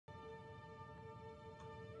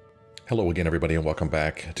Hello again, everybody, and welcome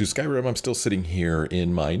back to Skyrim. I'm still sitting here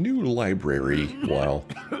in my new library while...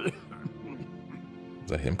 Is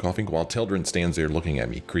that him coughing? While Teldrin stands there looking at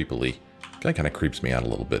me creepily. That kind of creeps me out a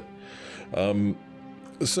little bit.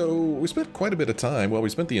 So we spent quite a bit of time, well, we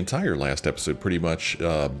spent the entire last episode pretty much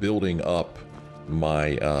building up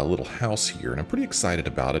my little house here, and I'm pretty excited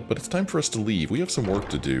about it, but it's time for us to leave. We have some work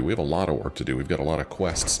to do. We have a lot of work to do. We've got a lot of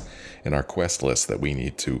quests in our quest list that we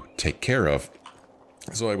need to take care of.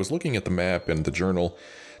 So I was looking at the map and the journal,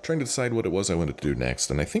 trying to decide what it was I wanted to do next,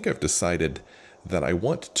 and I think I've decided that I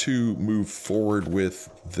want to move forward with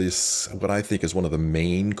this, what I think is one of the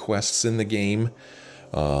main quests in the game,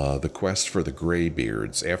 the quest for the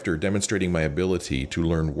Greybeards. After demonstrating my ability to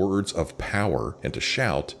learn words of power and to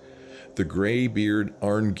shout, the Greybeard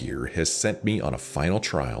Arngir has sent me on a final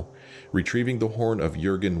trial, retrieving the Horn of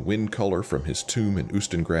Jurgen Windcaller from his tomb in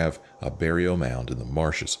Ustengrav, a burial mound in the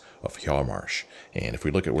marshes of Hjarmarsh. And if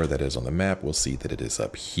we look at where that is on the map, we'll see that it is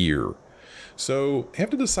up here. So, I have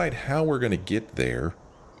to decide how we're going to get there.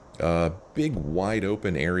 Big, wide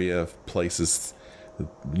open area of places,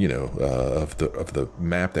 you know, of the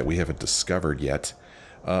map that we haven't discovered yet.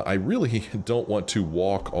 I really don't want to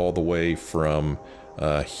walk all the way from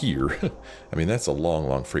here. I mean, that's a long,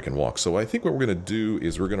 long freaking walk. So I think what we're going to do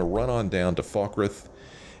is we're going to run on down to Falkrith,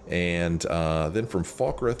 and then from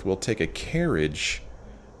Falkrith we'll take a carriage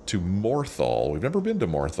to Morthal. We've never been to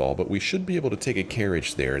Morthal, but we should be able to take a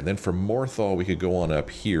carriage there. And then from Morthal we could go on up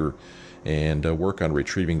here and work on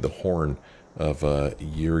retrieving the Horn of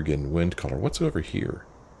Jurgen Windcaller. What's over here?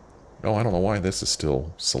 Oh, I don't know why this is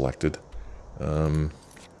still selected.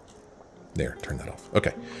 There, turn that off.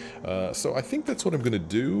 Okay, so I think that's what I'm going to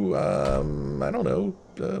do. I don't know.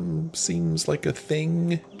 Seems like a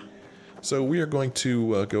thing. So we are going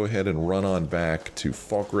to go ahead and run on back to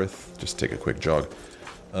Falkrith. Just take a quick jog.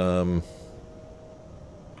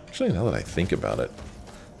 Actually, now that I think about it,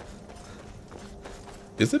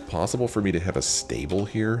 is it possible for me to have a stable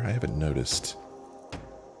here? I haven't noticed.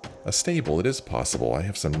 A stable, it is possible. I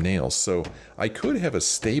have some nails, so I could have a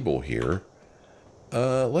stable here.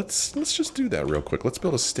 Let's just do that real quick. Let's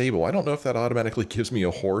build a stable. I don't know if that automatically gives me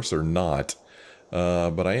a horse or not,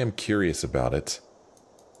 but I am curious about it.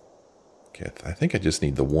 Okay, I think I just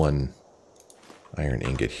need the one iron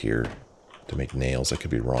ingot here to make nails. I could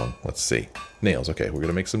be wrong. Let's see. Nails. Okay, we're going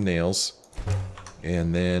to make some nails.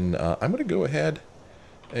 And then I'm going to go ahead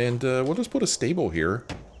and we'll just put a stable here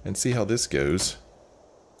and see how this goes.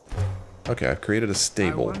 Okay, I've created a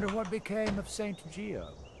stable. I wonder what became of Saint Geo.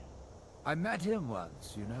 I met him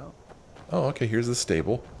once, you know. Oh, okay, here's the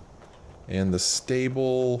stable. And the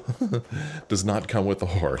stable does not come with the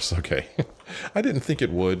horse. Okay. I didn't think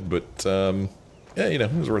it would, but yeah, you know,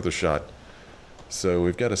 it was worth a shot. So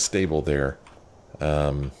we've got a stable there.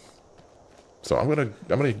 So I'm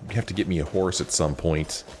gonna have to get me a horse at some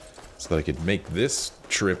point so that I could make this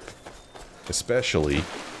trip, especially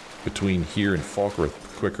between here and Falkrith,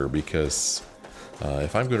 quicker, because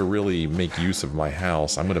if I'm going to really make use of my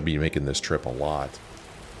house, I'm going to be making this trip a lot.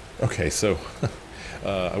 Okay, so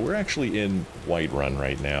we're actually in Whiterun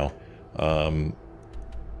right now. I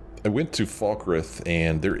went to Falkrith,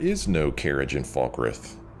 and there is no carriage in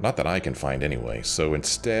Falkrith. Not that I can find anyway. So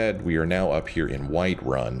instead, we are now up here in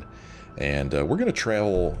Whiterun. And we're going to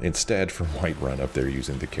travel instead from Whiterun up there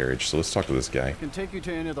using the carriage. So let's talk to this guy. I can take you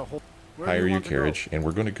to any of the whole... Hire your carriage, and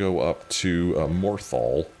we're going to go up to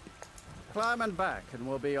Morthal. Climb and back, and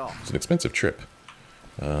we'll be off. It's an expensive trip,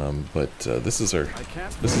 but this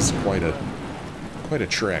is quite a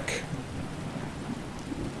trek.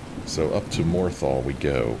 So up to Morthal we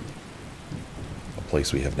go, a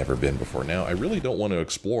place we have never been before. Now I really don't want to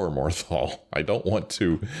explore Morthal. I don't want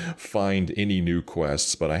to find any new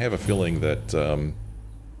quests, but I have a feeling that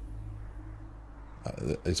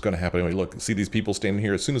it's going to happen anyway. Look, see these people standing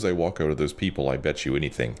here? As soon as I walk out of those people, I bet you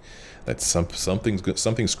anything that something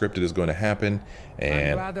scripted is going to happen,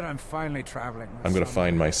 and I'm glad that I'm finally traveling. I'm going to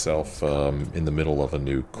find myself in the middle of a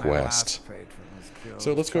new quest.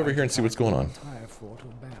 So let's go over here and see what's going on.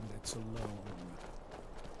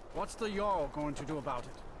 What's the Jarl going to do about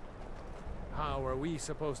it? How are we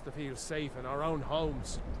supposed to feel safe in our own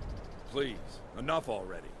homes? Please, enough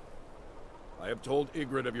already. I have told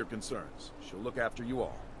Ygritte of your concerns. She'll look after you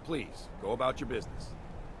all. Please, go about your business.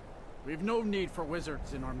 We've no need for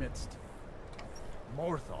wizards in our midst.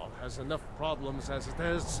 Morthal has enough problems as it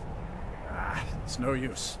is. It's no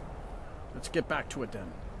use. Let's get back to it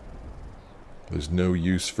then. There's no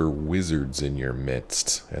use for wizards in your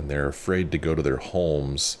midst, and they're afraid to go to their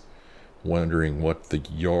homes, wondering what the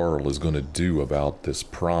Jarl is going to do about this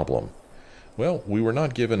problem. Well, we were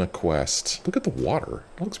not given a quest. Look at the water.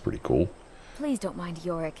 It looks pretty cool. Please don't mind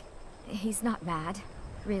Yorick. He's not mad.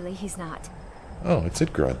 Really, he's not. Oh, it's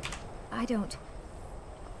Idgrud. I don't...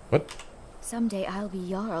 What? Someday I'll be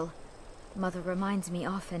Jarl. Mother reminds me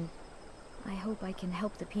often. I hope I can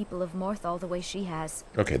help the people of Morthal the way she has.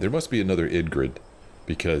 Okay, there must be another Idgrid,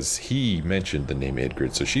 because he mentioned the name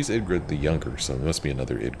Idgrid, so she's Idgrid the Younger, so there must be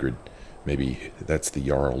another Idgrid. Maybe that's the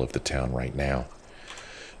Jarl of the town right now.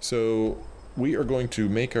 So, we are going to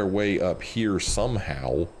make our way up here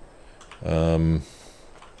somehow.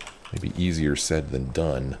 Maybe easier said than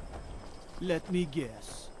done. Let me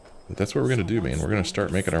guess. But that's what we're going to do, man. We're going to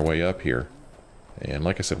start making our way up here. And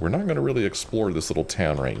like I said, we're not going to really explore this little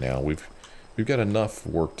town right now. We've got enough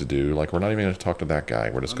work to do. Like, we're not even going to talk to that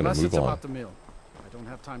guy. We're just going to move on. Unless it's about the mill. I don't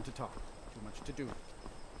have time to talk. Too much to do.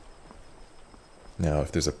 Now,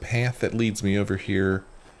 if there's a path that leads me over here,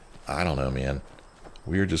 I don't know, man.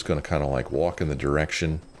 We're just going to kind of like walk in the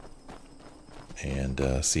direction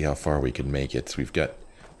and see how far we can make it. So we've got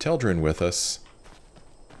Teldrin with us.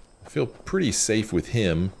 I feel pretty safe with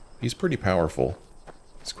him. He's pretty powerful.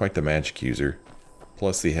 He's quite the magic user.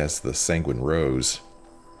 Plus, he has the Sanguine Rose,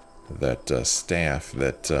 that staff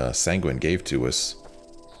that Sanguine gave to us.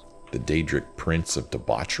 The Daedric Prince of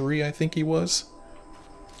Debauchery, I think he was.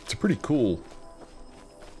 It's a pretty cool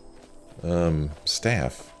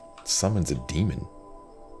staff. It summons a demon.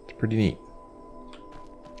 It's pretty neat.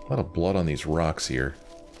 A lot of blood on these rocks here.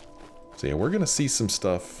 So yeah, we're going to see some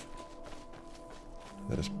stuff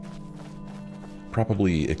that is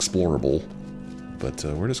probably explorable, but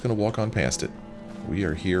we're just going to walk on past it. We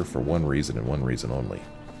are here for one reason and one reason only.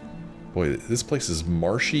 Boy, this place is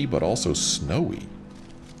marshy, but also snowy.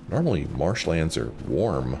 Normally, marshlands are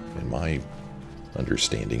warm, in my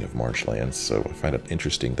understanding of marshlands, so I find it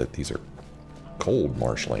interesting that these are cold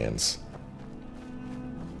marshlands.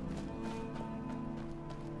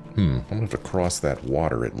 I'm gonna have to cross that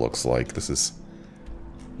water, it looks like. This is...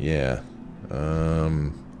 yeah.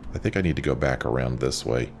 I think I need to go back around this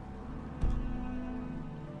way.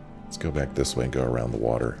 Let's go back this way and go around the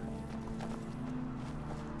water.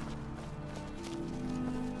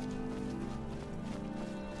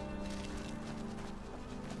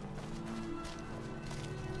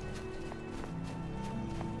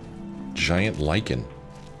 Giant lichen.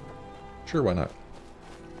 Sure, why not?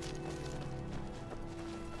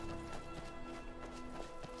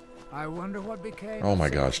 I wonder what became. Oh my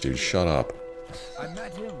gosh, dude, shut up. I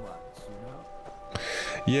met him once, you know.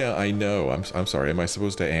 Yeah, I know. I'm sorry. Am I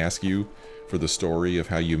supposed to ask you for the story of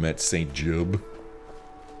how you met Saint Jub?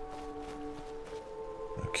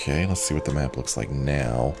 Okay, let's see what the map looks like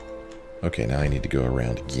now. Okay, now I need to go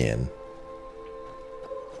around again.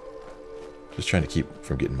 Just trying to keep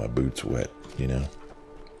from getting my boots wet, you know.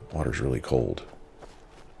 Water's really cold.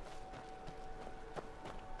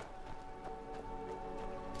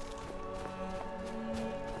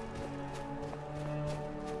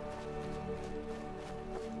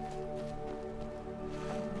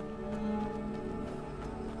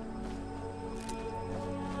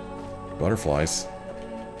 Butterflies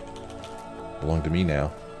belong to me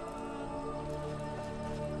now.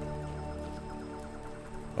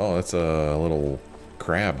 Oh, that's a little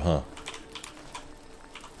crab, huh?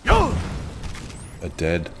 A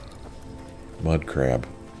dead mud crab.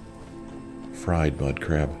 Fried mud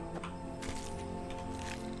crab.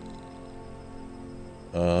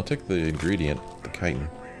 I'll take the ingredient, the chitin.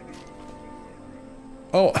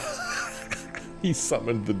 Oh! He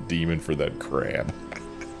summoned the demon for that crab.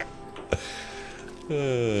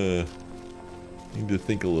 Need to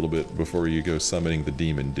think a little bit before you go summoning the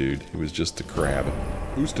demon, dude. It was just a crab.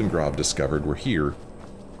 Ustengrav discovered we're here.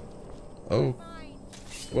 Oh.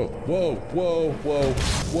 Whoa, whoa, whoa, whoa,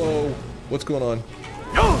 whoa. What's going on?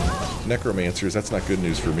 Necromancers, that's not good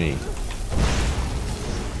news for me.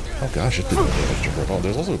 Oh gosh, it didn't damage to her. Oh,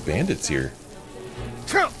 there's also bandits here.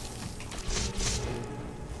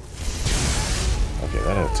 Okay,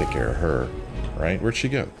 that'll take care of her. Right? Where'd she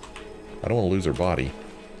go? I don't want to lose her body.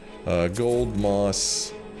 Gold,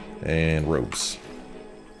 moss, and robes.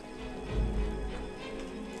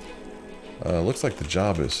 Looks like the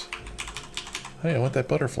job is... Hey, I want that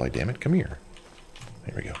butterfly, damn it. Come here.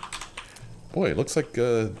 There we go. Boy, it looks like,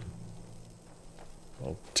 well,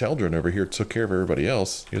 Teldrin over here took care of everybody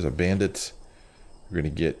else. Here's a bandit. We're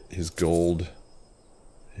going to get his gold.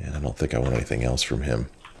 And I don't think I want anything else from him.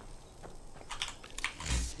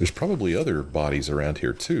 There's probably other bodies around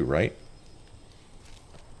here too, right?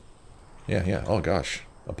 Yeah, yeah. Oh gosh.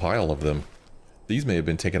 A pile of them. These may have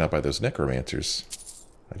been taken out by those necromancers.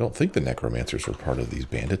 I don't think the necromancers were part of these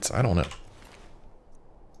bandits. I don't know.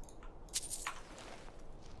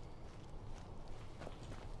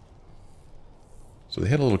 So they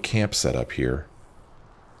had a little camp set up here.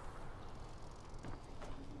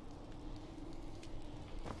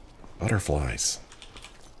 Butterflies.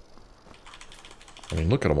 I mean,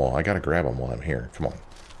 look at them all. I gotta grab them while I'm here. Come on.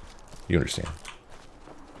 You understand.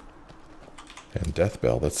 And death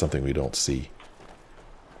bell, that's something we don't see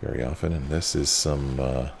very often. And this is some,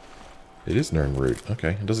 it is Nern root.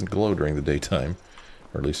 Okay, it doesn't glow during the daytime.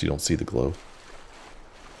 Or at least you don't see the glow.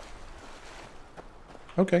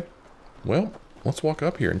 Okay. Well, let's walk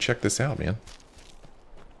up here and check this out, man.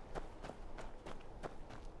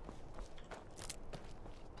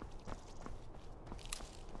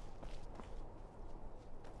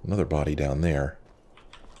 Another body down there.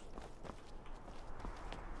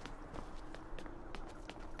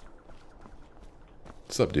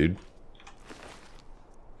 What's up, dude?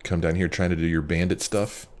 Come down here trying to do your bandit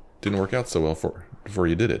stuff. Didn't work out so well before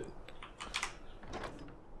you did it.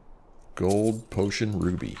 Gold potion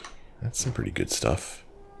ruby. That's some pretty good stuff.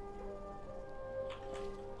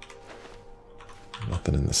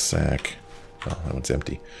 Nothing in the sack. Oh, that one's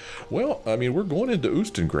empty. Well, I mean, we're going into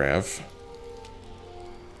Ustengrav.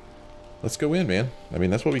 Let's go in, man. I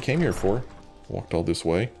mean, that's what we came here for. Walked all this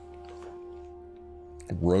way.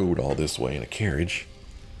 Rode all this way in a carriage.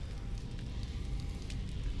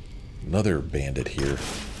 Another bandit here.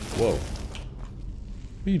 Whoa.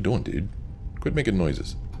 What are you doing, dude? Quit making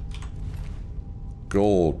noises.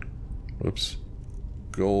 Gold. Whoops.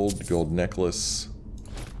 Gold necklace.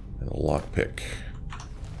 And a lockpick.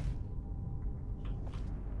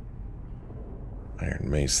 Iron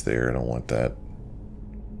mace there. I don't want that.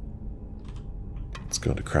 Let's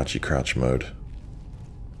go into crouchy crouch mode.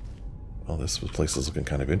 Oh, this place is looking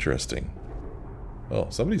kind of interesting. Oh,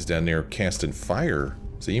 somebody's down there casting fire.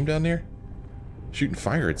 See him down there? Shooting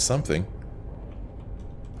fire at something.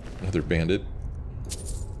 Another bandit.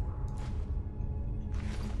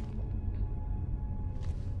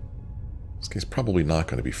 This guy's probably not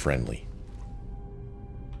going to be friendly.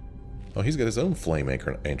 Oh, he's got his own flame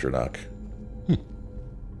Andronoc.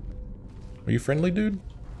 Are you friendly, dude?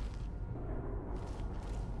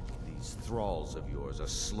 These thralls of yours are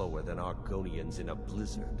slower than Argonians in a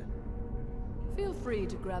blizzard. Feel free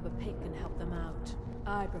to grab a pick and help them out.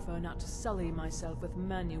 I prefer not to sully myself with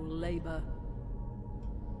manual labor.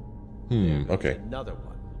 Okay. Another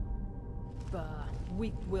one. Bah,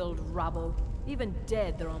 weak-willed rabble. Even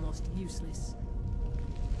dead, they're almost useless.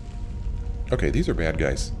 Okay, these are bad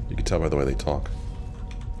guys. You can tell by the way they talk.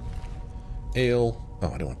 Ale.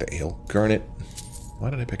 Oh, I don't want the ale. Garnet. Why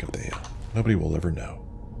did I pick up the ale? Nobody will ever know.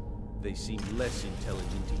 They seem less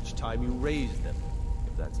intelligent each time you raise them,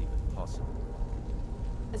 if that's even possible.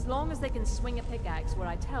 As long as they can swing a pickaxe where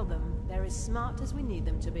I tell them, they're as smart as we need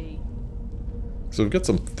them to be. So we've got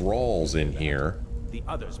some thralls in here. The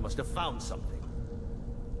others must have found something.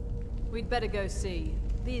 We'd better go see.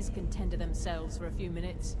 These can tend to themselves for a few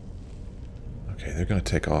minutes. Okay, they're going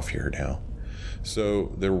to take off here now.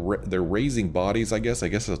 So they're raising bodies, I guess. I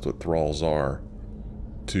guess that's what thralls are.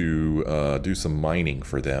 To do some mining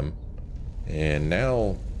for them. And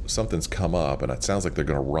now something's come up, and it sounds like they're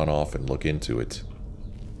going to run off and look into it.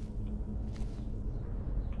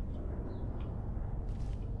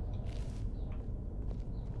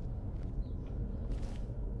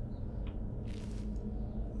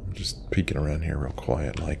 I'm just peeking around here real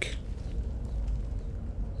quiet, like.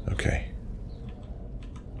 Okay.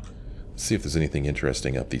 Let's see if there's anything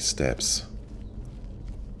interesting up these steps.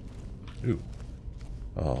 Ooh.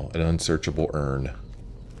 Oh, an unsearchable urn.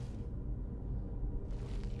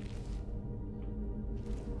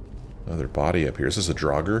 Another body up here. Is this a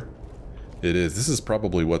Draugr? It is. This is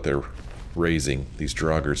probably what they're raising, these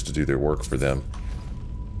Draugrs, to do their work for them.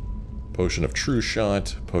 Potion of True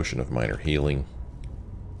Shot, Potion of Minor Healing.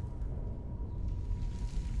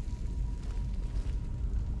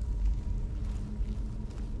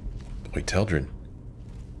 Wait, Teldrin.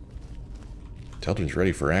 Teldrin's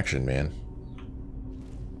ready for action, man.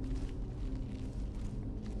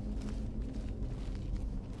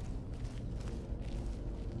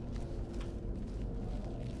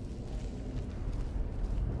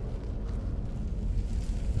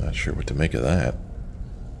 Not sure what to make of that.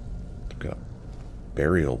 I've got a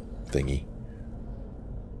burial thingy.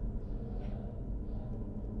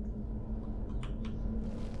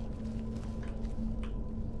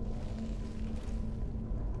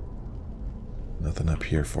 Nothing up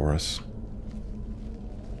here for us.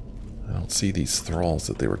 I don't see these thralls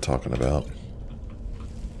that they were talking about.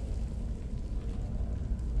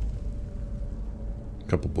 A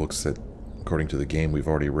couple books that, according to the game, we've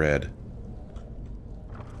already read.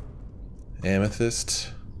 Amethyst,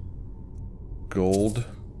 gold,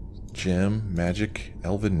 gem, magic,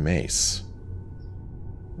 elven mace.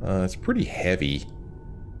 It's pretty heavy.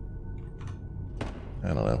 I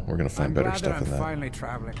don't know. We're gonna find I'm better glad stuff that than I'm that. finally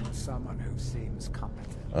traveling with someone who seems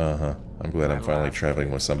competent. Uh-huh. I'm glad I'm My finally last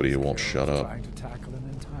traveling with somebody who won't shut up. Trying to tackle an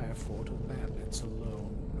entire fort of bandits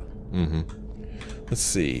alone. Mm-hmm. Let's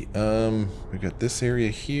see. We got this area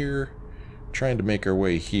here. Trying to make our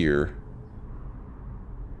way here.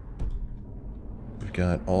 We've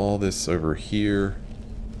got all this over here.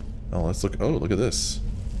 Oh, let's look. Oh, look at this.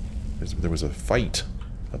 There was a fight.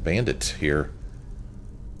 A bandit here.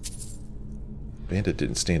 Bandit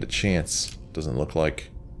didn't stand a chance. Doesn't look like.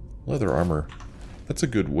 Leather armor. That's a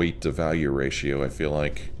good weight to value ratio, I feel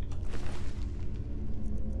like.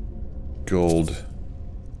 Gold.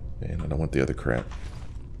 And I don't want the other crap.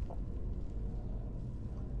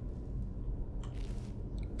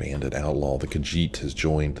 Bandit outlaw. The Khajiit has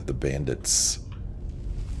joined the bandits.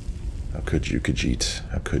 How could you, Khajiit?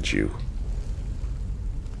 How could you?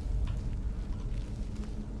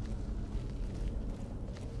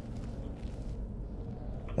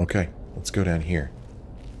 Okay, let's go down here.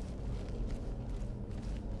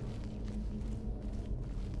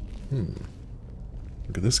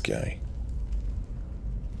 Look at this guy.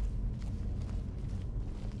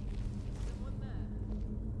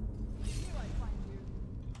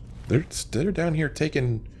 They're down here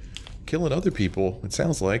killing other people, it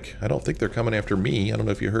sounds like. I don't think they're coming after me. I don't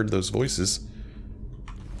know if you heard those voices.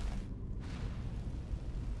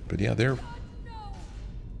 But yeah, there's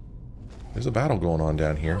a battle going on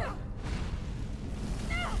down here.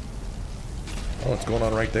 Oh, it's going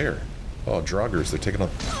on right there. Oh, Draugrs, they're taking on...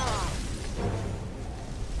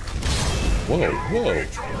 Whoa, whoa.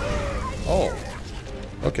 Oh.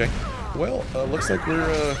 Okay. Well, looks like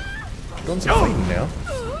we're doing some fighting now.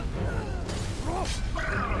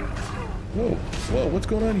 Whoa, whoa, what's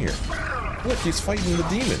going on here? Look, he's fighting the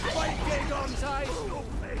demon.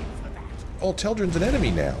 Oh, Teldrin's an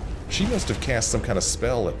enemy now. She must have cast some kind of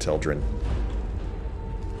spell at Teldrin.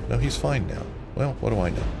 No, he's fine now. Well, what do I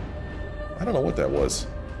know? I don't know what that was.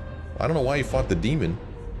 I don't know why he fought the demon.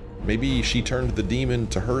 Maybe she turned the demon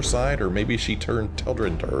to her side, or maybe she turned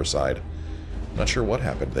Teldrin to her side. I'm not sure what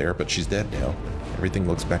happened there, but she's dead now. Everything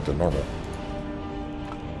looks back to normal.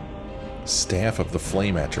 Staff of the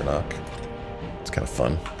Flame Atronach. It's kind of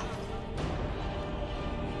fun.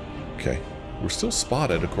 Okay. We're still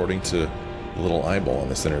spotted according to the little eyeball in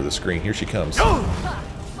the center of the screen. Here she comes.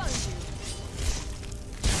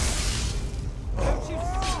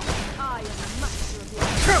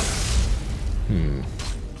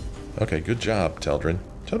 Okay, good job, Teldrin.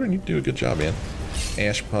 Teldrin, you do a good job, man.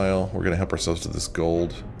 Ash pile. We're gonna help ourselves to this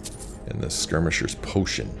gold and the skirmisher's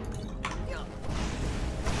potion.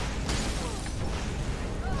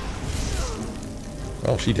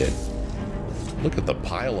 Oh, she did. Look at the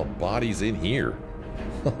pile of bodies in here.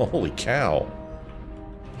 Holy cow.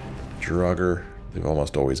 Draugr. They've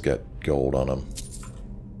almost always got gold on them.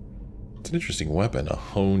 It's an interesting weapon, a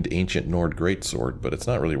honed ancient Nord greatsword, but it's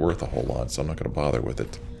not really worth a whole lot, so I'm not going to bother with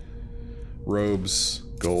it. Robes,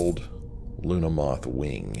 gold, Luna Moth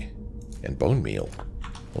wing, and bone meal.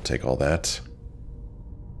 We'll take all that.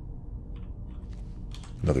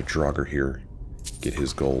 Another Draugr here. Get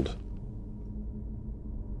his gold.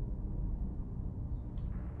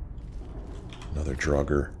 Another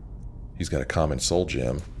Draugr. He's got a common soul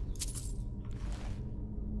gem.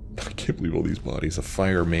 I can't believe all these bodies. A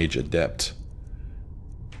fire mage adept.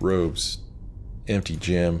 Robes. Empty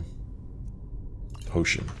gem.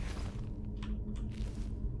 Potion.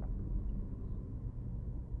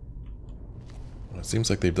 Well, it seems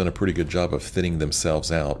like they've done a pretty good job of thinning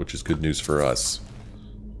themselves out, which is good news for us.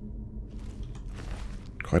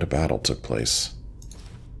 Quite a battle took place.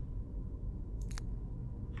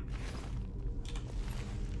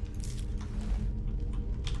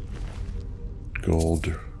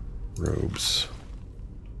 Gold robes.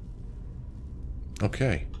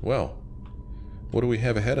 Okay, well, what do we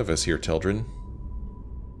have ahead of us here, Teldrin?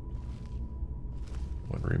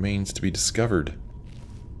 What remains to be discovered?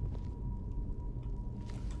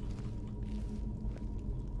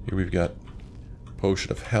 Here we've got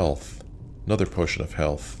potion of health. Another potion of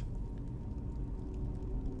health.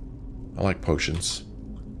 I like potions.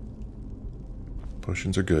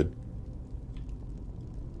 Potions are good.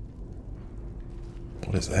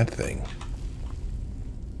 What is that thing?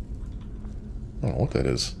 I don't know what that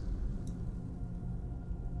is.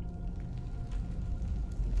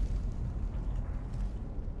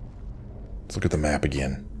 Let's look at the map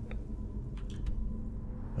again.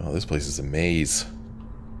 Oh, this place is a maze.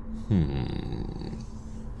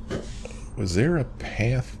 Was there a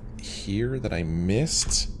path here that I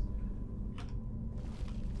missed?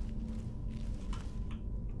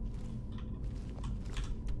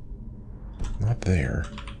 Not there.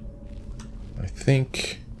 I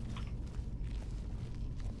think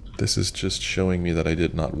this is just showing me that I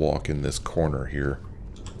did not walk in this corner here.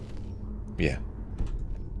 Yeah.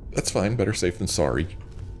 That's fine. Better safe than sorry.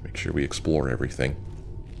 Make sure we explore everything.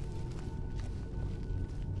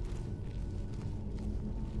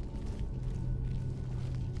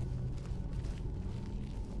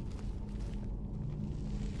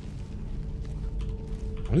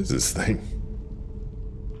 What is this thing?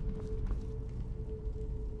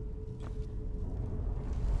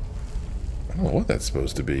 I don't know what that's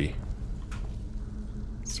supposed to be.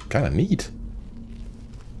 It's kind of neat.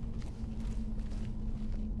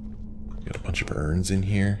 Got a bunch of urns in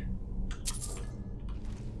here.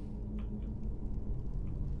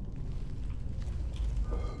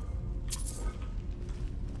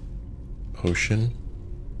 Potion.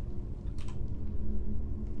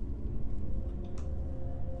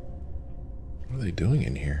 What are they doing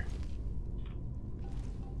in here?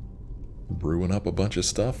 Brewing up a bunch of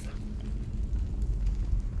stuff?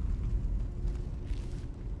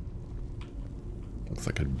 Looks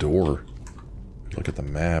like a door. Look at the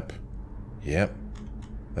map. Yep.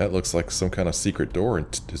 That looks like some kind of secret door.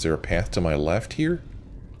 Is there a path to my left here?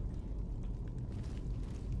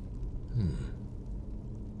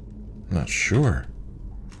 Not sure.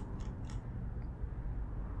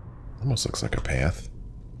 Almost looks like a path.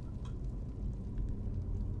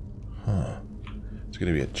 Huh. There's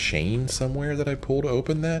gonna be a chain somewhere that I pull to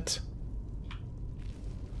open that?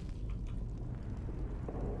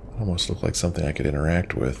 Almost look like something I could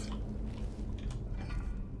interact with.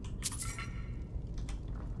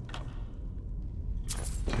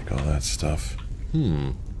 Take all that stuff.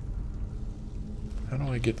 How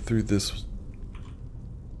do I get through this?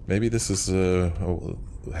 Maybe this is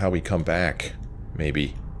how we come back.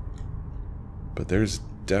 Maybe. But there's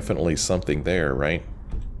definitely something there, right?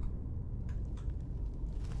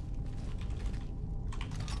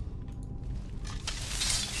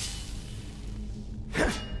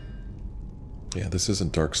 Yeah, this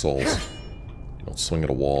isn't Dark Souls. You don't swing at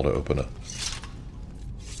a wall to open a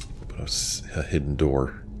hidden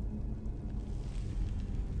door.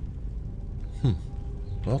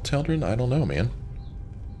 Well, Teldrin, I don't know, man.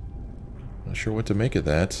 Not sure what to make of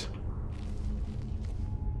that.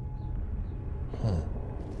 Huh.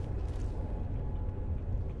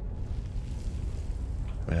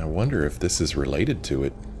 I mean, I wonder if this is related to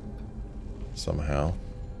it somehow.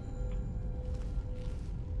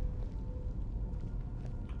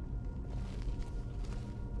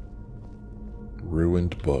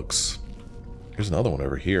 Ruined books. Here's another one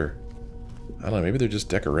over here. I don't know, maybe they're just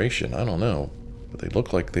decoration. I don't know. But they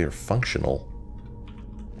look like they're functional.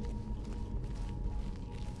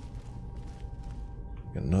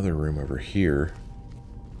 Got another room over here.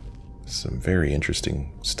 Some very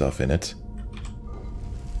interesting stuff in it.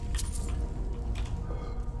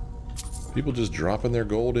 People just dropping their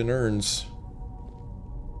gold in urns.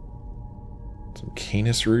 Some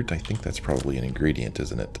canis root. I think that's probably an ingredient,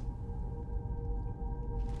 isn't it?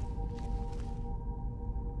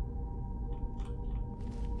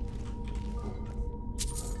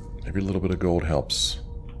 Every little bit of gold helps.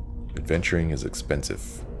 Adventuring is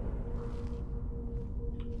expensive.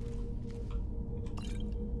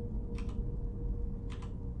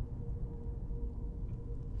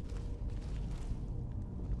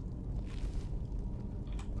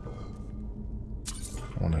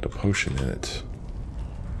 One had a potion in it.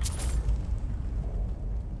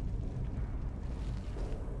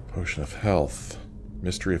 Potion of Health.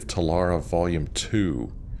 Mystery of Talara, Volume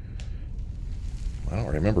 2. I don't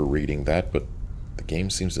remember reading that, but the game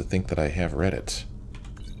seems to think that I have read it.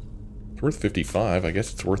 It's worth 55. I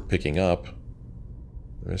guess it's worth picking up.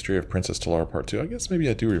 The Mystery of Princess Talara Part 2. I guess maybe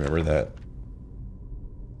I do remember that.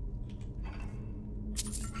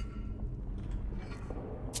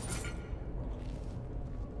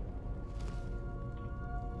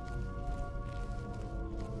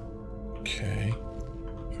 Okay.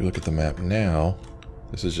 If we look at the map now,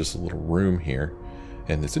 this is just a little room here.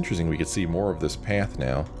 And it's interesting, we can see more of this path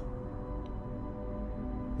now.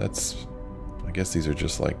 That's... I guess these are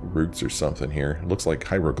just like roots or something here. It looks like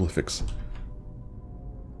hieroglyphics.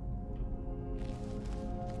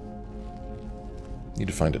 Need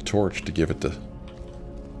to find a torch to give it to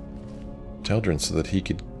Teldrin so that he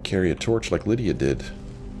could carry a torch like Lydia did.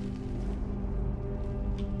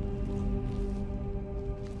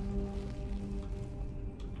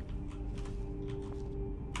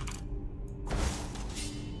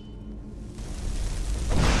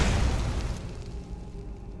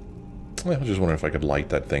 I was just wondering if I could light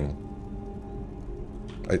that thing.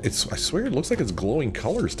 I swear it looks like it's glowing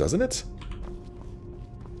colors, doesn't it?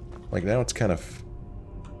 Like now it's kind of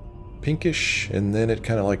pinkish, and then it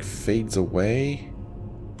kind of like fades away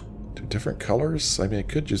to different colors. I mean, it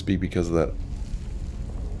could just be because of that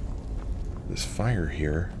this fire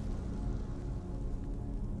here.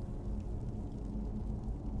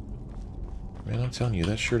 Man, I'm telling you,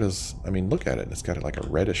 that sure does. I mean, look at it. It's got like a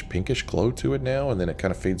reddish pinkish glow to it now, and then it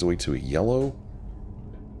kind of fades away to a yellow.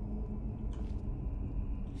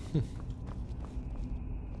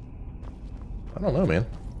 I don't know, man.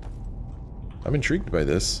 I'm intrigued by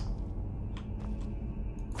this.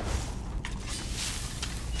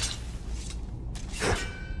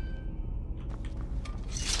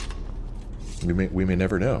 We may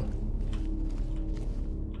never know.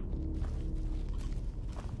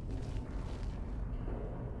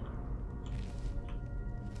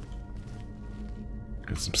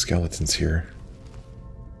 Got some skeletons here.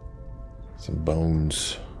 Some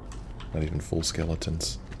bones. Not even full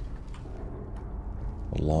skeletons.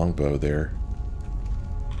 A longbow there.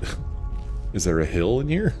 Is there a hill in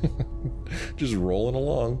here? Just rolling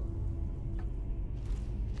along.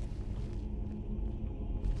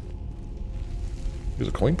 There's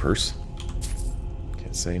a coin purse.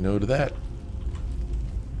 Can't say no to that.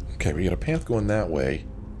 Okay, we got a path going that way.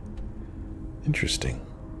 Interesting.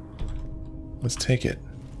 Let's take it.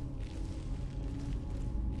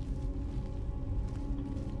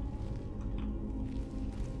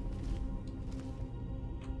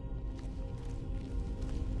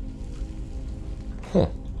 Huh.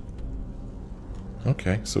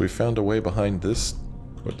 Okay, so we found a way behind this,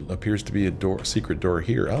 what appears to be a door, secret door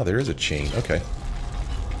here. Oh, there is a chain. Okay.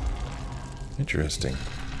 Interesting.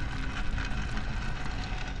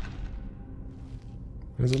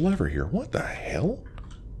 There's a lever here. What the hell?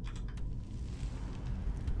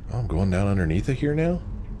 Oh, I'm going down underneath it here now?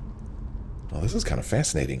 Oh, this is kind of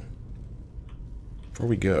fascinating. Before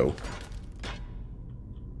we go,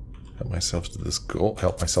 help myself to this gold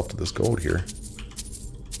here.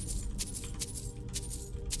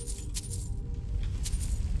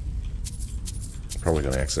 Probably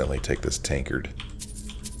going to accidentally take this tankard.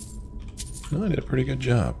 No, I did a pretty good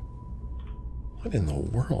job. What in the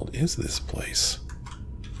world is this place?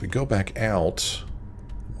 If we go back out,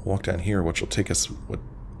 walk down here, which will take us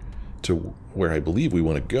to where I believe we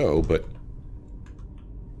want to go, but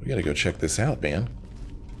we gotta go check this out, man.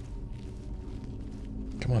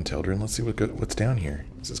 Come on, Teldrin, let's see what's down here.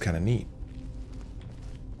 This is kind of neat.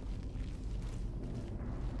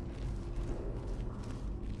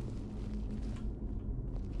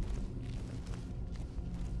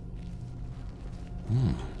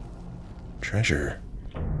 Treasure.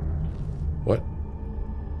 What?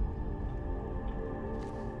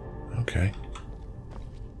 Okay.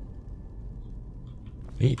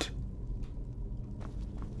 Neat.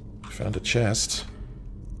 Found a chest.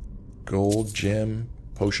 Gold, gem,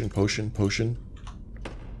 potion.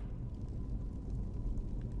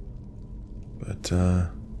 But, I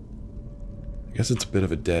guess it's a bit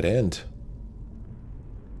of a dead end.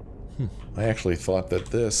 I actually thought that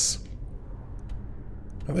this...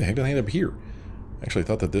 How the heck did I end up here? I actually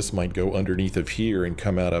thought that this might go underneath of here and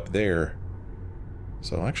come out up there.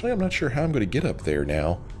 So actually I'm not sure how I'm going to get up there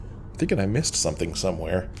now. I'm thinking I missed something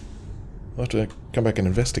somewhere. I'll have to come back and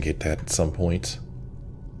investigate that at some point.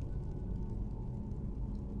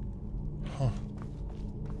 Huh.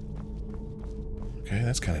 Okay,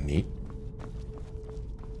 that's kind of neat.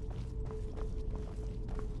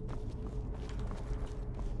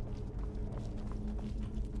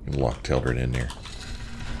 Lock Teldrin in there.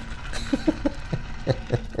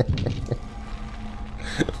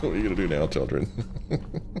 What are you gonna do now, Teldrin?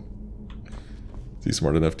 Is he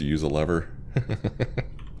smart enough to use a lever?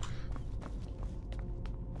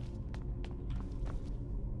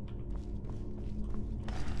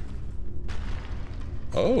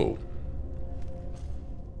 Oh.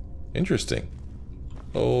 Interesting.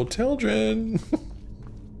 Oh, Teldrin!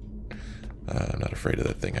 I'm not afraid of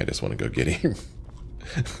that thing. I just want to go get him.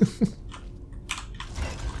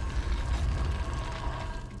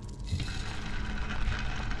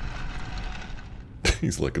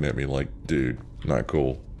 He's looking at me like, dude, not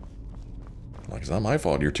cool. Like, it's not my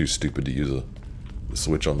fault you're too stupid to use the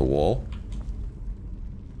switch on the wall.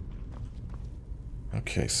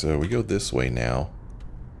 Okay, so we go this way now.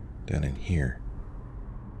 Down in here.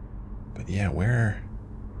 But yeah, where...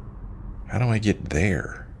 How do I get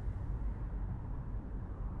there?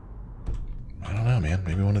 I don't know, man.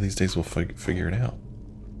 Maybe one of these days we'll figure it out.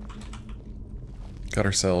 Got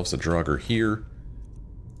ourselves a Draugr here.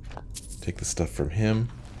 Take the stuff from him.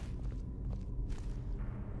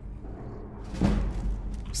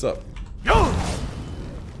 What's up?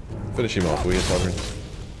 Finish him off, will you, Teldrin?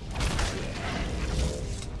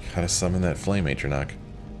 Gotta summon that flame, Atronach.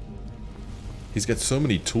 He's got so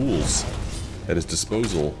many tools at his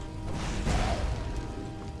disposal.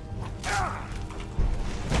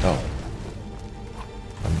 Oh.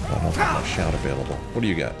 I don't have my shout available. What do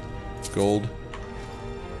you got? Gold.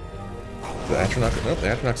 The Atronach... Nope, the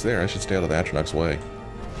Atronach's there. I should stay out of the Atronach's way.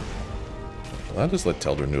 I'll just let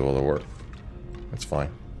Teldrin do all the work. That's fine.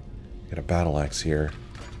 Got a battle axe here.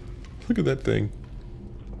 Look at that thing.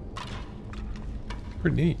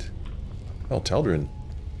 Pretty neat. Oh, Teldrin.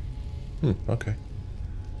 Okay.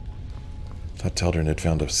 Thought Teldrin had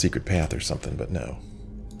found a secret path or something, but no.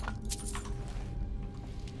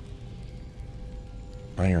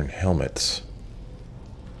 Iron helmets.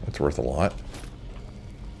 That's worth a lot.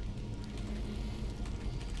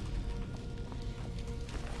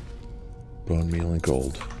 Bone meal and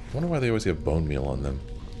gold. I wonder why they always have bone meal on them.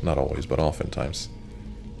 Not always, but oftentimes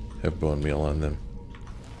have bone meal on them.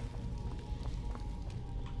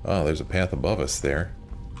 Oh, there's a path above us there.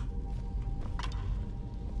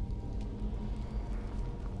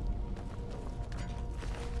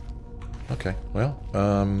 Okay, well,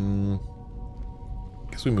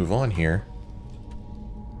 guess we move on here.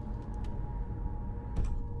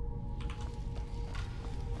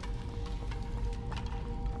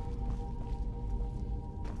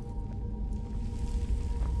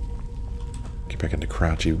 Get back into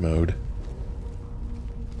crouchy mode.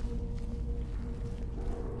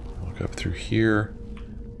 Walk up through here.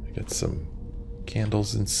 I got some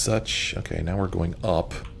candles and such. Okay, now we're going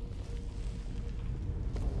up.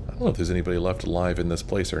 I don't know if there's anybody left alive in this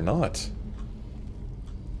place or not.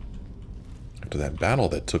 After that battle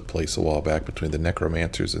that took place a while back between the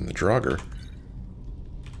necromancers and the Draugr.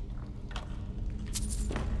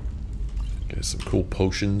 Get some cool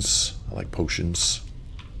potions. I like potions.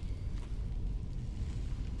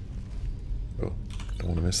 Oh, don't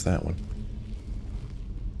want to miss that one.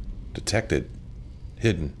 Detected.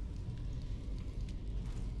 Hidden.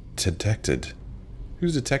 Detected.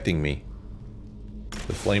 Who's detecting me?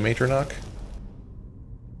 The Flame Atronach?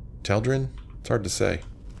 Teldrin? It's hard to say.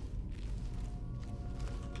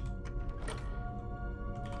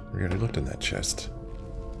 We already looked in that chest.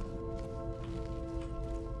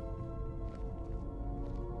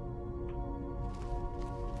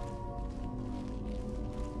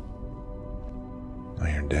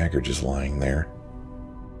 Iron dagger just lying there.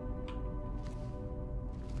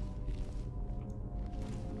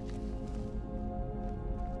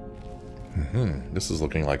 This is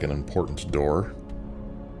looking like an important door.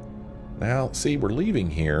 Now, see, we're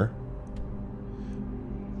leaving here.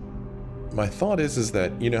 My thought is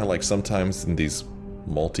that, you know how like sometimes in these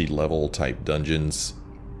multi-level type dungeons,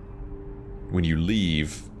 when you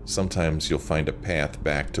leave, sometimes you'll find a path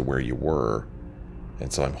back to where you were.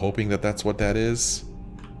 And so I'm hoping that that's what that is.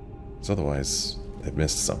 Because otherwise, I've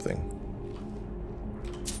missed something.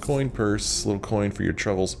 Coin purse, little coin for your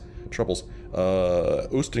troubles.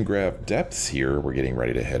 Ustengrav depths here we're getting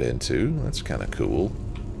ready to head into. That's kind of cool.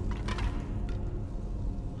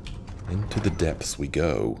 Into the depths we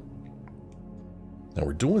go. Now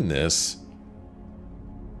we're doing this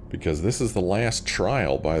because this is the last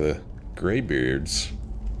trial by the Greybeards.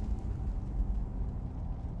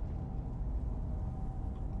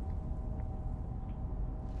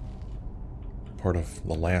 Part of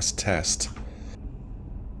the last test.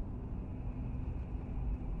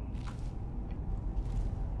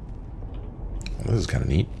 This is kind of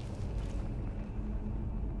neat.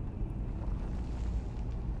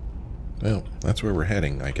 Well, that's where we're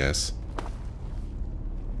heading, I guess.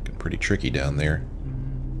 Getting pretty tricky down there.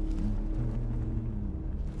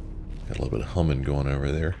 Got a little bit of humming going on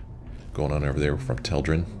over there from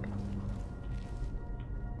Teldrin.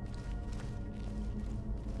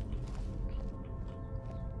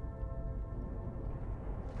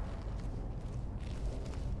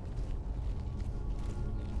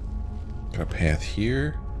 Got a path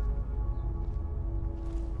here.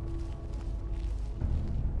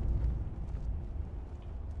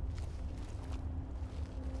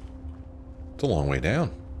 It's a long way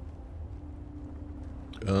down.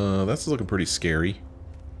 That's looking pretty scary.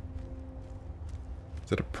 Is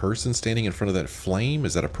that a person standing in front of that flame?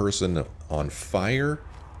 Is that a person on fire?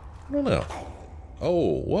 I don't know.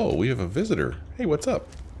 Oh, whoa, we have a visitor. Hey, what's up?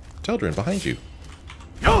 Teldrin, behind you.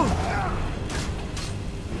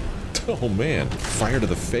 Oh man, fire to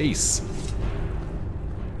the face.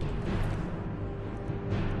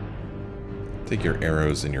 Take your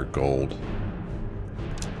arrows and your gold.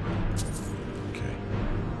 Okay.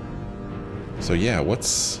 So yeah,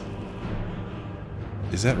 what's...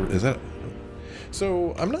 Is that...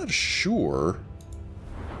 So, I'm not sure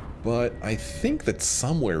But I think that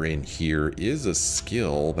somewhere in here is a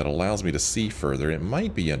skill that allows me to see further. It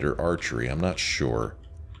might be under archery, I'm not sure.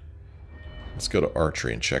 Let's go to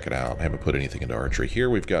archery and check it out. I haven't put anything into archery. Here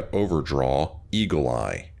we've got overdraw, eagle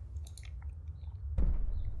eye.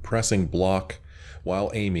 Pressing block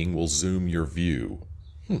while aiming will zoom your view.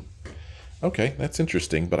 Okay, that's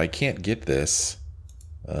interesting, but I can't get this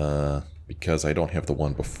because I don't have the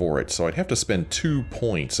one before it. So I'd have to spend 2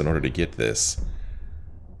 points in order to get this,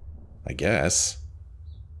 I guess.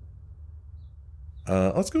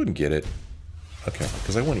 Let's go ahead and get it. Okay,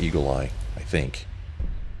 because I want eagle eye, I think.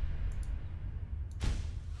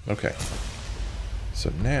 Okay.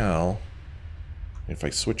 So now, if I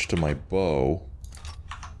switch to my bow...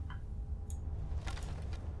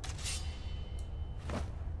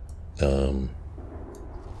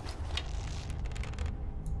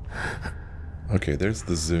 Okay, there's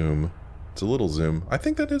the zoom. It's a little zoom. I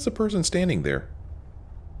think that is a person standing there.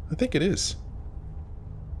 I think it is.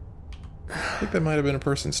 I think that might have been a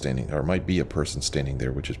person standing, or might be a person standing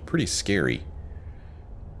there, which is pretty scary.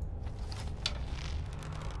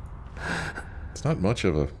 It's not much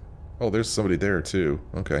of a... Oh, there's somebody there too.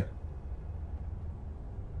 Okay.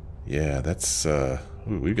 Yeah, that's, ooh,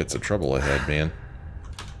 we've got some trouble ahead, man.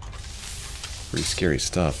 Pretty scary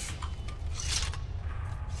stuff.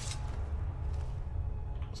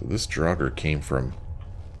 So this Draugr came from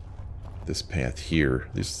this path here.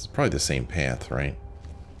 This is probably the same path, right?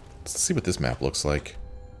 Let's see what this map looks like.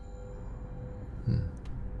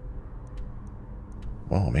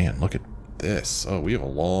 Oh man, look at this. Oh, we have a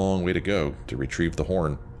long way to go to retrieve the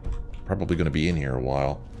horn. Probably going to be in here a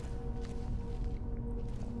while.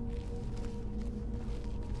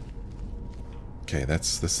 Okay,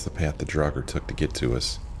 this is the path the Draugr took to get to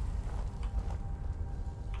us.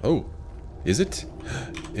 Oh, is it?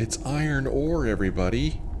 It's iron ore,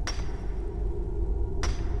 everybody.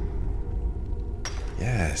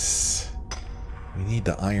 Yes. We need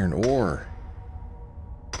the iron ore.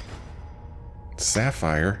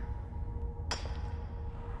 Sapphire.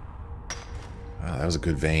 Ah, that was a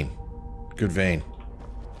good vein. Good vein.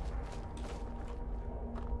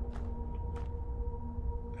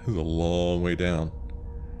 This is a long way down.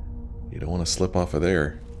 You don't want to slip off of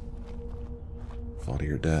there. Fall to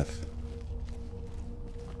your death.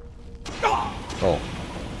 Oh.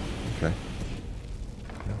 Okay.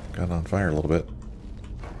 Got on fire a little bit.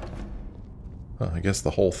 Well, I guess the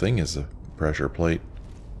whole thing is a pressure plate.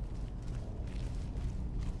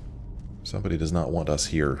 Somebody does not want us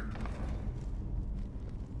here.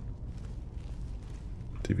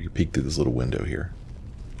 See if we can peek through this little window here.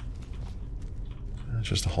 It's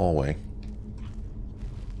just a hallway.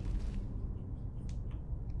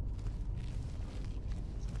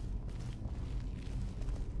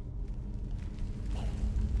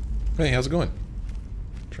 Hey, how's it going?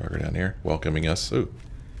 Draugr down here, welcoming us. Oh,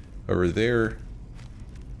 over there,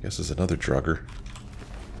 I guess is another Draugr.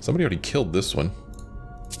 Somebody already killed this one.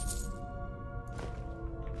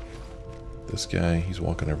 This guy, he's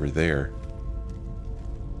walking over there.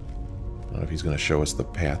 I don't know if he's going to show us the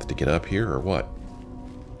path to get up here or what.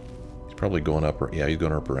 He's probably going up, yeah, he's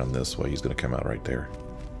going up around this way. He's going to come out right there.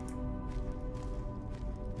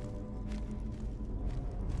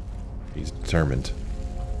 He's determined.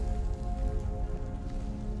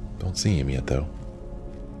 Don't see him yet, though.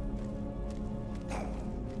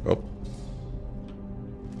 Oh.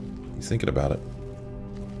 He's thinking about it.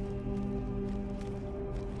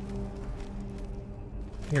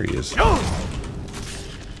 Here he is. Took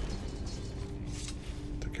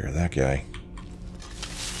care of that guy.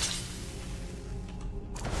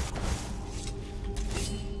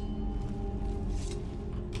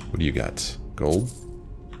 What do you got? Gold?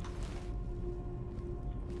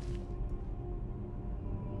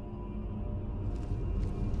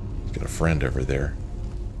 He's got a friend over there.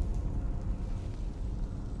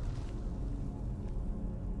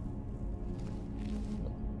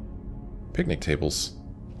 Picnic tables.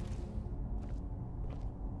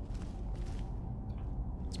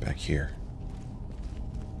 It's back here.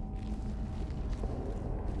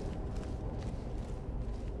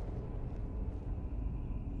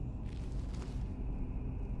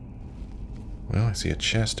 Well, I see a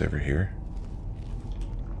chest over here.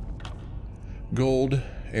 Gold,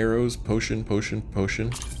 arrows, potion, potion,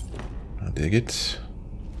 potion. I'll dig it.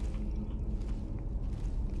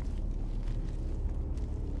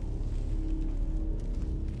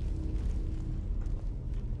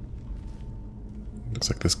 Looks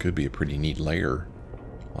like this could be a pretty neat lair.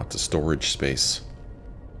 Lots of storage space.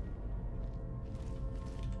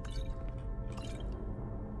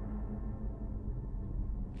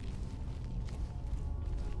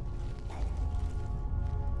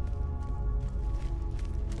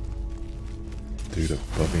 dude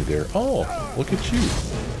above me there. Oh, look at you.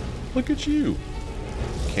 Look at you.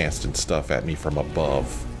 Casting stuff at me from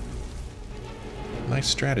above. Nice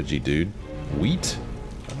strategy, dude. Wheat?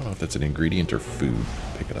 I don't know if that's an ingredient or food.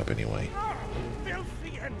 Pick it up anyway.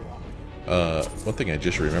 One thing I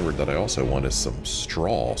just remembered that I also want is some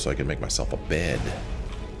straw so I can make myself a bed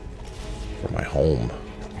for my home.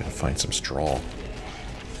 Gotta find some straw.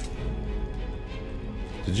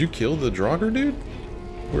 Did you kill the Draugr, dude?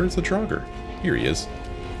 Where's the Draugr? Here he is.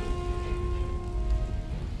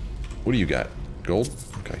 What do you got? Gold?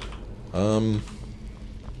 Okay.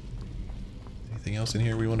 Anything else in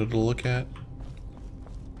here we wanted to look at?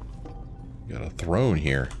 We got a throne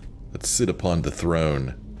here. Let's sit upon the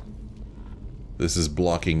throne. This is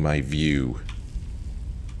blocking my view.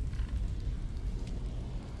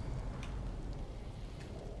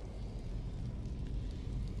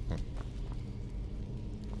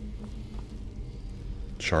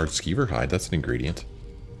 Charred skeever hide, that's an ingredient.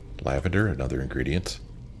 Lavender, another ingredient.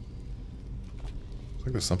 Looks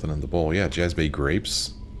like there's something in the bowl. Yeah, jazzbay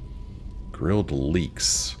grapes. Grilled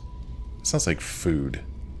leeks. Sounds like food.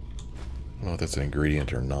 I don't know if that's an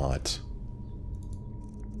ingredient or not.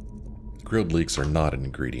 Grilled leeks are not an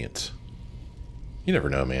ingredient. You never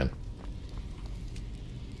know, man.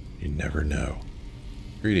 You never know.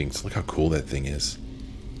 Greetings. Look how cool that thing is.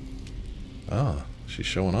 Ah, she's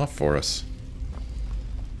showing off for us.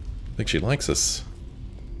 I think she likes us.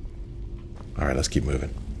 Alright, let's keep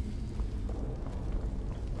moving.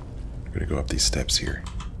 I'm gonna go up these steps here.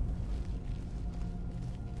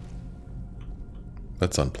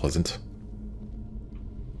 That's unpleasant.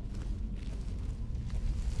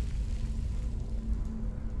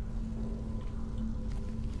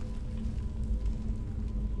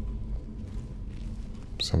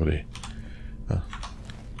 Somebody...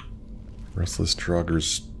 Restless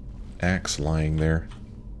Draugr's axe lying there.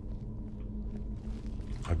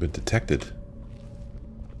 I've been detected.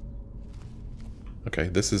 Okay,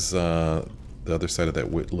 this is the other side of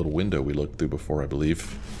that little window we looked through before, I believe.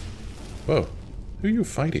 Whoa, who are you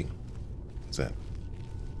fighting? What's that?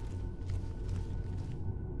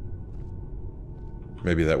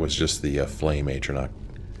 Maybe that was just the flame Atronach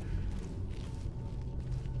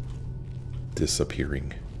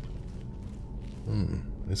disappearing.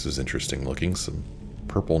 This is interesting looking. Some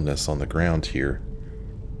purpleness on the ground here.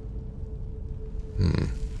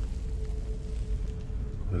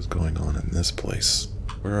 What is going on in this place?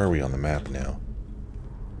 Where are we on the map now?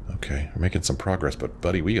 Okay, we're making some progress, but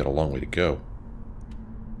buddy, we got a long way to go.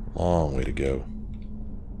 Long way to go.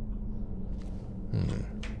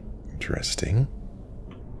 Interesting.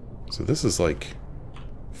 So this is like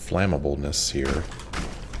flammableness here.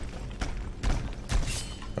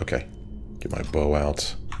 Okay, get my bow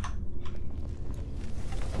out.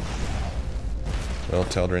 Well,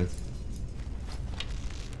 Teldrin,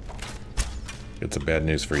 got some bad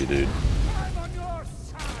news for you, dude. I'm on your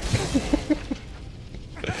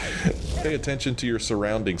side. Pay attention to your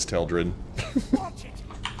surroundings, Teldrin. Watch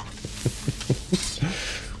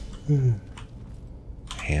it.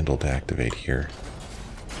 Handle to activate here.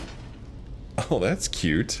 Oh, that's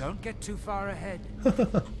cute. Don't get too far ahead.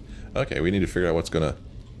 Okay, we need to figure out what's gonna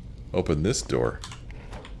open this door.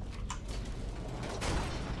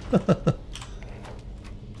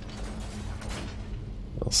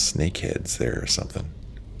 Little snakeheads there or something.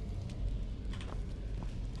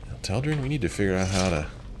 Now, Teldrin, we need to figure out how to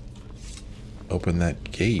open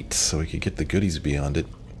that gate so we could get the goodies beyond it.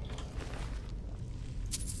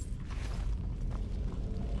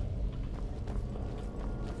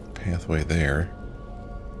 Pathway there.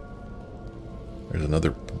 There's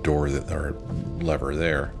another door that, or lever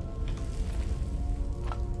there.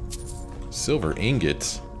 Silver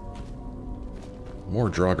ingots. More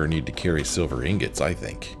Draugr need to carry silver ingots, I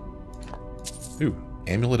think. Ooh,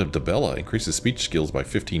 Amulet of Dibella increases speech skills by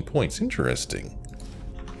 15 points. Interesting.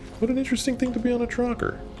 What an interesting thing to be on a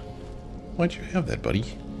Draugr. Why'd you have that, buddy?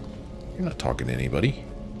 You're not talking to anybody.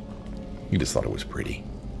 You just thought it was pretty.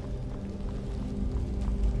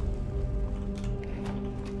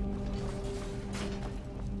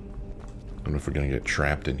 I don't know if we're gonna get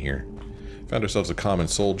trapped in here. Found ourselves a common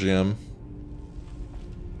soul gem.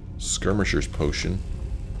 Skirmisher's potion.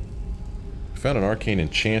 Found an arcane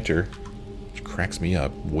enchanter, which cracks me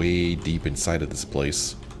up way deep inside of this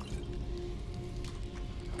place.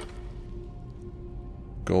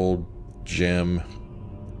 Gold gem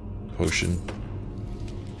potion.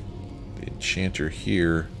 The enchanter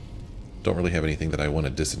here. Don't really have anything that I want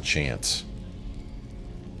to disenchant.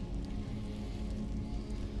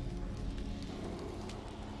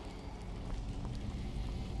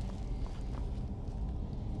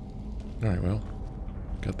 Alright, well,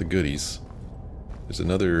 got the goodies. There's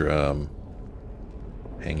another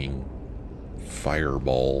hanging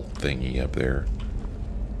fireball thingy up there.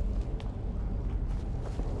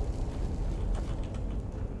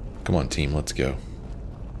 Come on, team, let's go.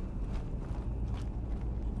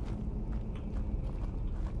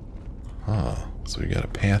 So we got a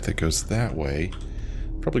path that goes that way.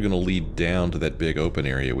 Probably going to lead down to that big open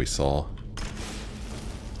area we saw.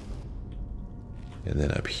 And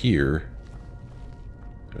then up here,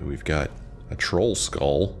 we've got a troll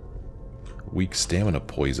skull, weak stamina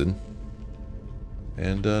poison,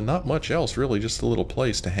 and not much else really, just a little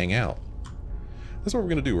place to hang out. That's what we're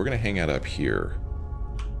going to do. We're going to hang out up here.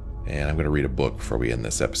 And I'm going to read a book before we end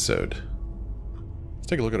this episode. Let's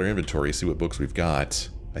take a look at our inventory, see what books we've got.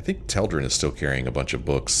 I think Teldrin is still carrying a bunch of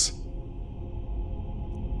books.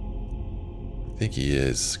 I think he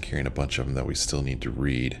is carrying a bunch of them that we still need to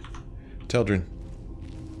read. Teldrin.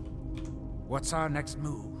 What's our next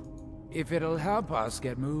move? If it'll help us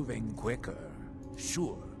get moving quicker,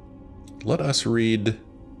 sure. Let us read,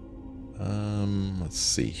 let's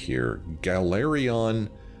see here. Galerion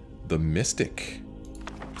the Mystic.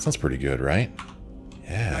 Sounds pretty good, right?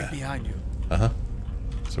 Yeah. Right behind you. Uh-huh.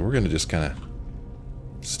 So we're going to just kind of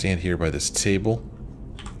stand here by this table.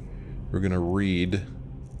 We're going to read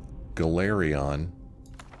Galerion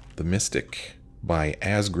the Mystic by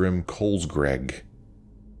Asgrim Kolsgreg.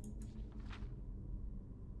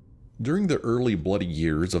 During the early bloody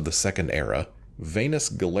years of the Second Era, Venus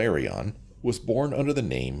Galerion was born under the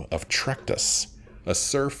name of Trectus, a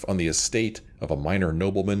serf on the estate of a minor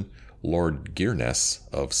nobleman, Lord Girnes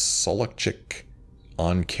of Solachik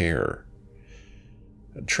on Care.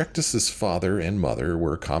 Trectus's father and mother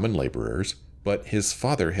were common laborers, but his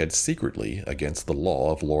father had secretly, against the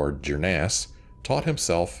law of Lord Girnes, taught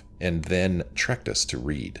himself and then Trectus to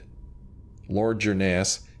read. Lord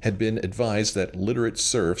Girnes had been advised that literate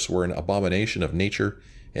serfs were an abomination of nature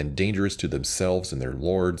and dangerous to themselves and their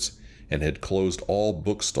lords, and had closed all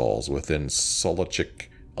bookstalls within Solachik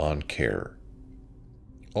on Care.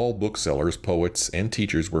 All booksellers, poets, and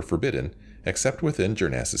teachers were forbidden, except within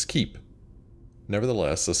Girnes's keep.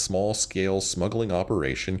 Nevertheless, a small-scale smuggling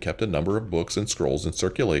operation kept a number of books and scrolls in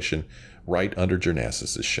circulation right under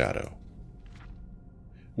Girnes's shadow.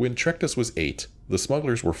 When Trectus was 8, the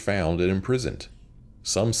smugglers were found and imprisoned.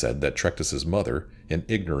 Some said that Trectus's mother, an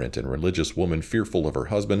ignorant and religious woman fearful of her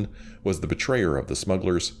husband, was the betrayer of the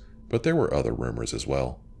smugglers, but there were other rumors as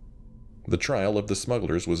well. The trial of the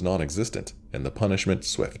smugglers was non-existent, and the punishment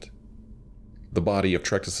swift. The body of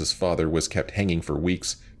Trectus's father was kept hanging for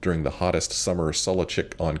weeks during the hottest summer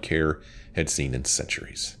Solachik on Care had seen in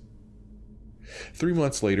centuries. 3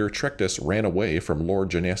 months later, Trectus ran away from Lord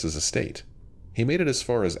Girnes's estate. He made it as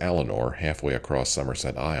far as Alinor, halfway across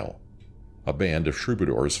Somerset Isle. A band of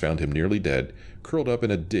troubadours found him nearly dead, curled up in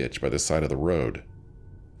a ditch by the side of the road.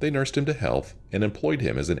 They nursed him to health and employed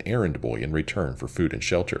him as an errand boy in return for food and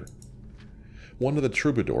shelter. One of the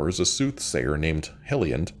troubadours, a soothsayer named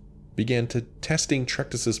Heliand, began testing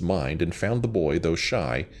Trectus's mind and found the boy, though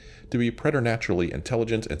shy, to be preternaturally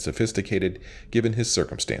intelligent and sophisticated given his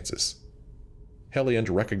circumstances. Heliand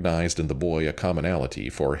recognized in the boy a commonality,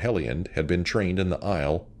 for Heliand had been trained on the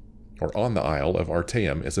Isle of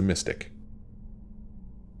Artaeum as a mystic.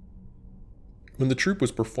 When the troupe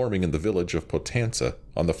was performing in the village of Potenza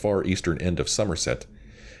on the far eastern end of Somerset,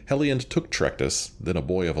 Heliand took Trectus, then a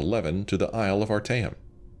boy of 11, to the Isle of Artaeum.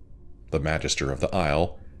 The magister of the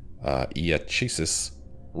isle, Iachesis,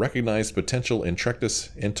 recognized potential in Trectus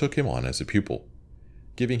and took him on as a pupil,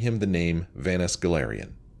 giving him the name Vanus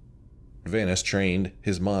Galerion. Vanus trained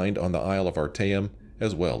his mind on the Isle of Artaeum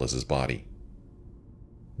as well as his body.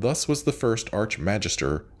 Thus was the first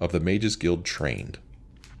Archmagister of the Mages Guild trained.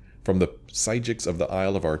 From the Psychics of the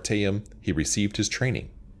Isle of Artaeum he received his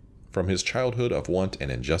training. From his childhood of want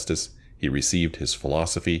and injustice he received his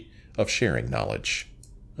philosophy of sharing knowledge.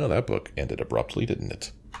 Oh, that book ended abruptly, didn't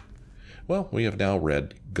it? Well, we have now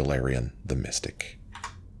read Galerion the Mystic.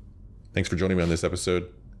 Thanks for joining me on this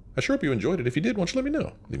episode. I sure hope you enjoyed it. If you did, why don't you let me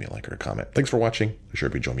know? Leave me a like or a comment. Thanks for watching. I sure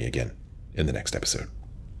hope you join me again in the next episode.